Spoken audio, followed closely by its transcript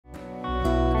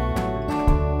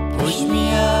Push me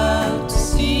out to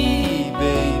sea,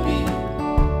 baby.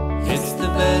 It's the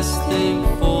best thing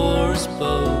for us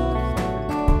both.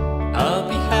 I'll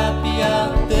be happy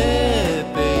out there,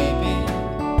 baby.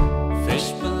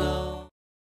 Fish below.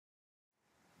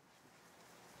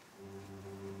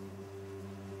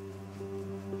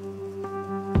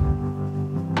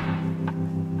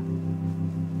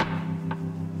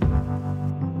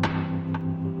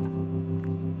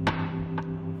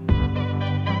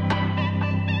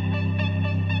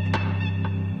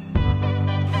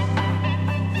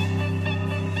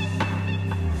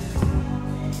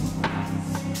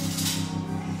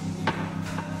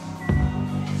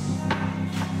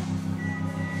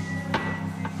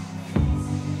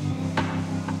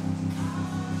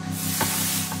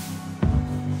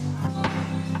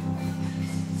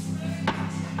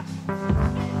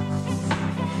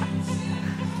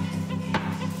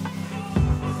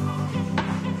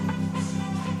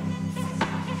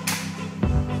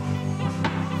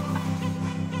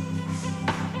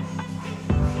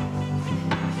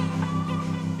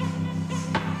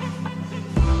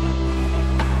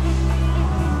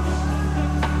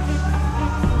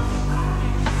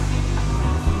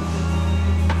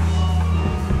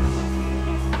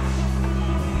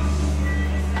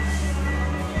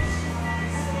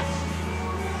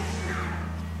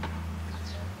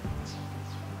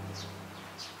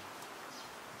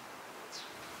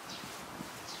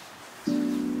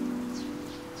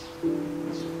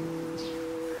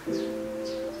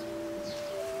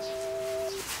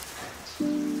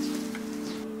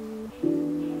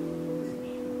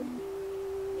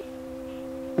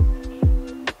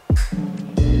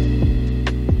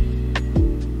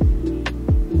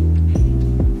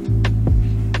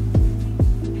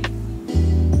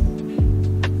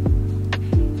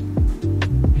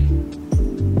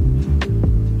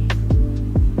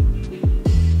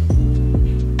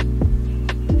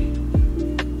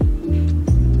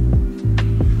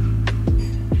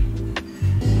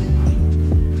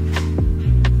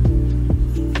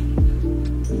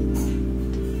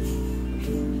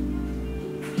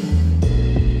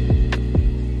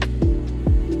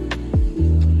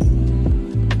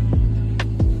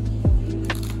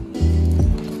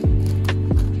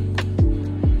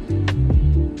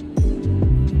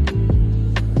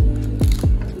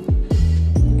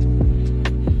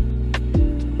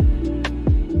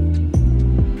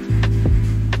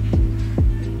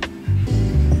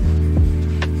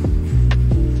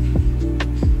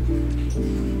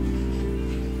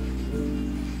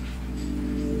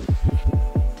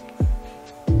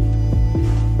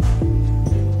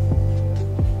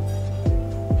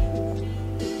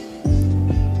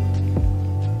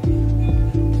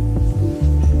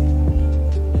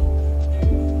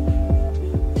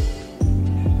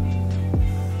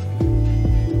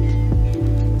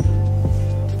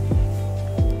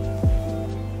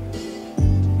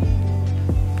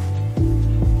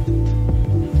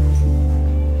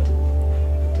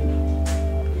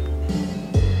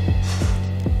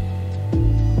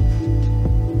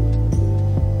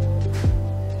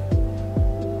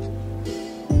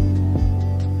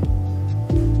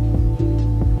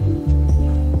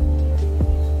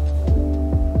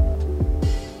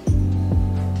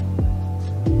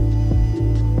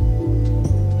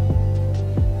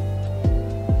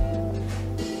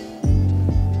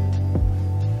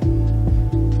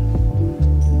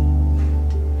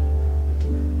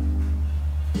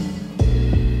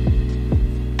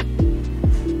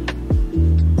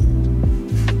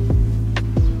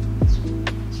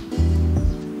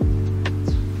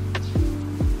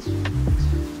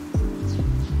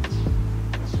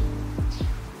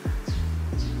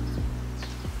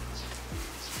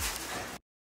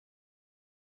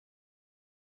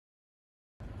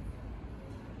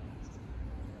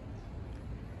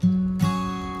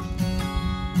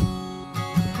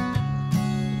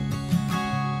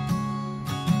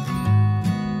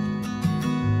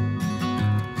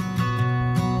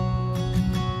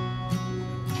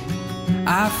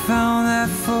 I found that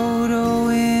photo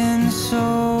in the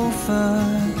sofa,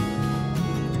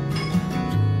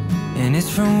 and it's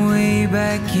from way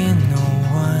back in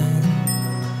 '01.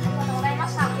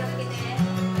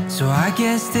 So I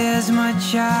guess there's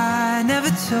much I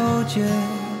never told you,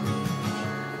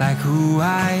 like who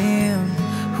I am,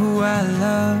 who I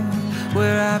love,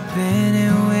 where I've been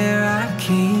and where I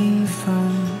came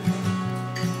from.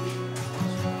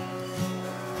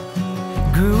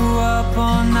 Grew up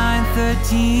on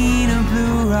 913 of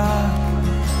Blue Rock,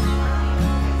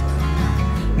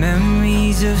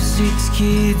 memories of 6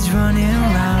 kids running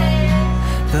around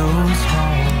those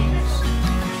halls.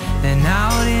 Then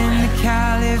out in the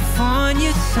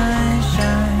California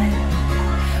sunshine,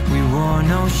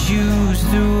 no shoes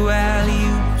through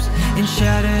alley-oops and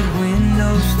shattered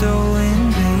windows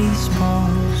throwing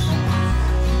baseballs.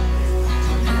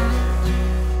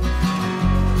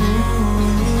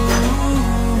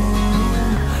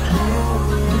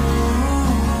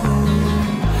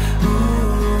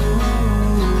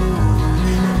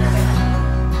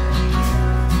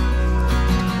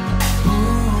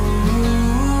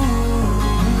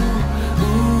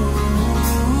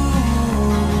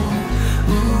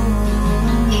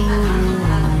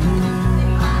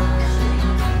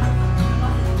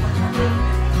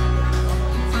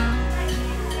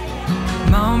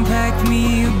 Mom packed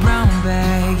me a brown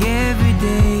bag every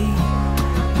day,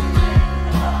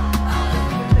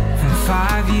 from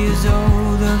 5 years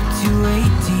old up to 18.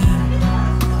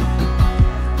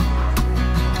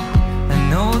 A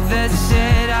note that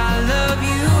said I love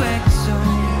you, IKson.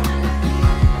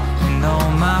 And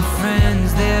all my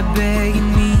friends, they're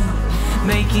begging me,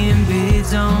 making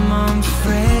bids on Mom's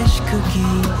fresh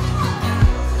cookies.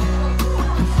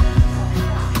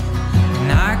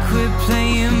 I quit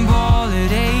playing ball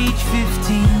at age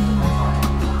 15,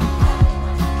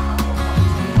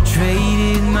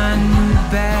 traded my new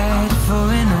bat for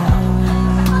an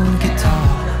old guitar.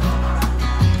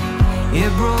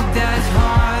 It broke Dad's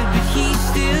heart, but he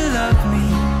still loved me,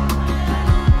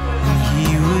 and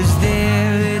he was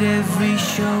there at every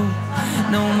show.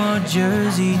 No more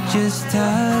jersey, just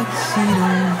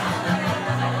tuxedo.